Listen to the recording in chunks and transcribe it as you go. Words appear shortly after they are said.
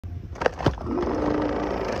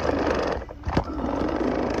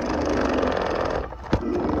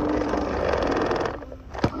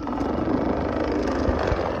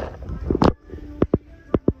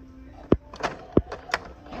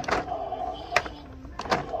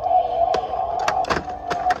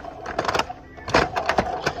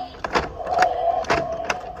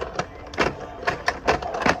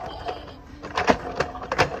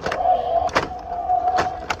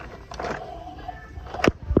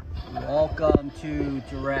Welcome to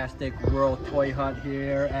Jurassic World Toy Hunt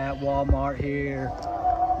here at Walmart here.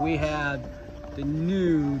 We have the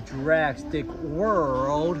new Jurassic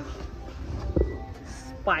World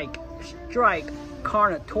Spike Strike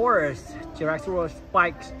Carnotaurus. Jurassic World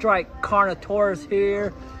Spike Strike Carnotaurus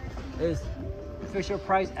here. This Fisher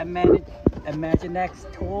Price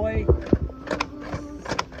Imaginext toy.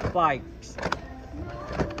 Spike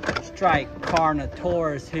Strike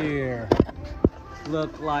Carnotaurus here.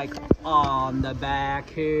 Look like on the back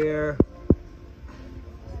here.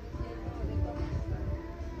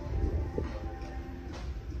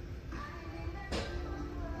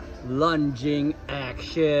 Lunging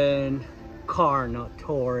action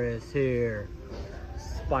Carnotaurus here.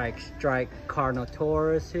 Spike Strike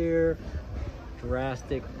Carnotaurus here.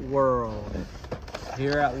 Jurassic World.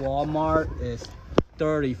 Here at Walmart is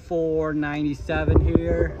 $34.97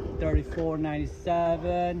 here.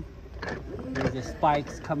 $34.97. There's the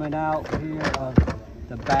spikes coming out here of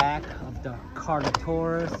the back of the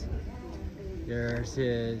Carnotaurus. There's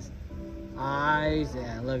his eyes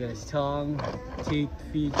and look at his tongue, teeth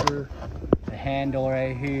feature, the handle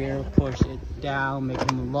right here. Push it down, make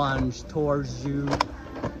him lunge towards you.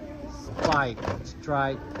 Spike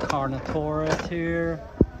Strike Carnotaurus here.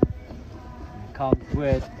 It comes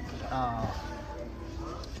with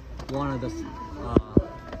one of the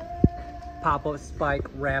pop-up spike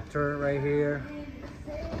raptor right here.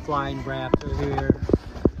 Flying raptor here.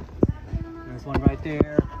 There's one right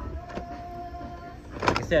there.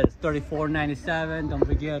 Like I said, it's $34.97. Don't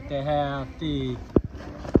forget they have the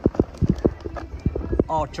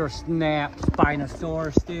Ultra Snap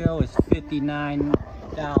Spinosaurus still. It's $59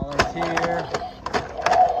 here.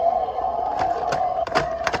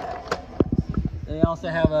 They also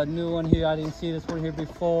have a new one here. I didn't see this one here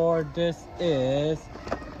before. This is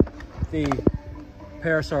the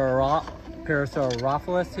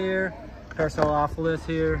Parasaurolophus here. Parasaurolophus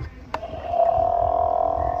here.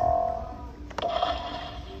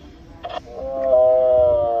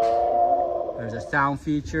 There's a sound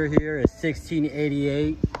feature here. It's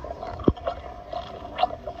 $16.88.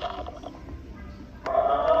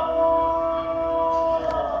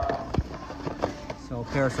 So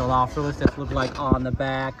Parasaurolophus, that looks like on the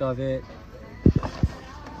back of it.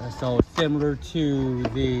 So similar to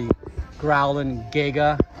the growling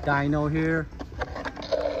Giga dino here.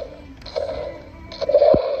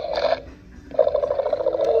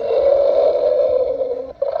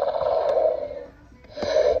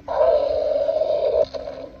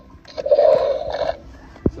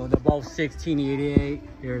 So they're both $16.88.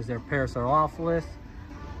 Here's their Parasaurolophus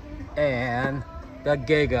and the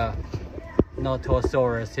Giga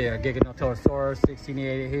Carnotaurus here. Giga Carnotaurus,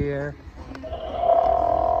 $16.88 here.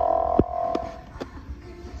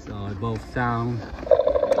 So they both sound.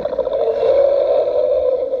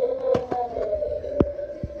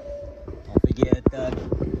 Don't forget the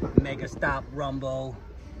Mega Stop Rumble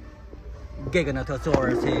Giga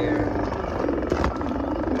Carnotaurus here.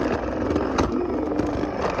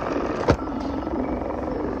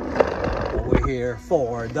 We're here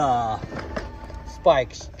for the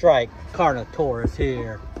Spike Strike Carnotaurus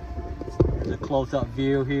here. There's a close-up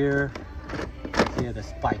view here. See the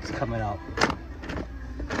spikes coming up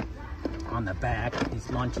on the back. His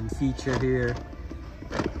launching feature here.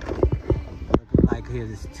 Looking like here's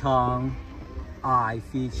his tongue, eye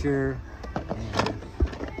feature, and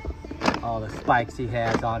all the spikes he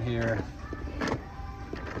has on here.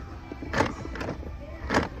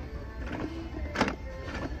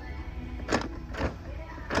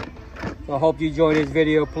 So I hope you enjoyed this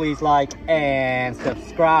video. Please like and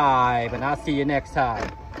subscribe, and I'll see you next time.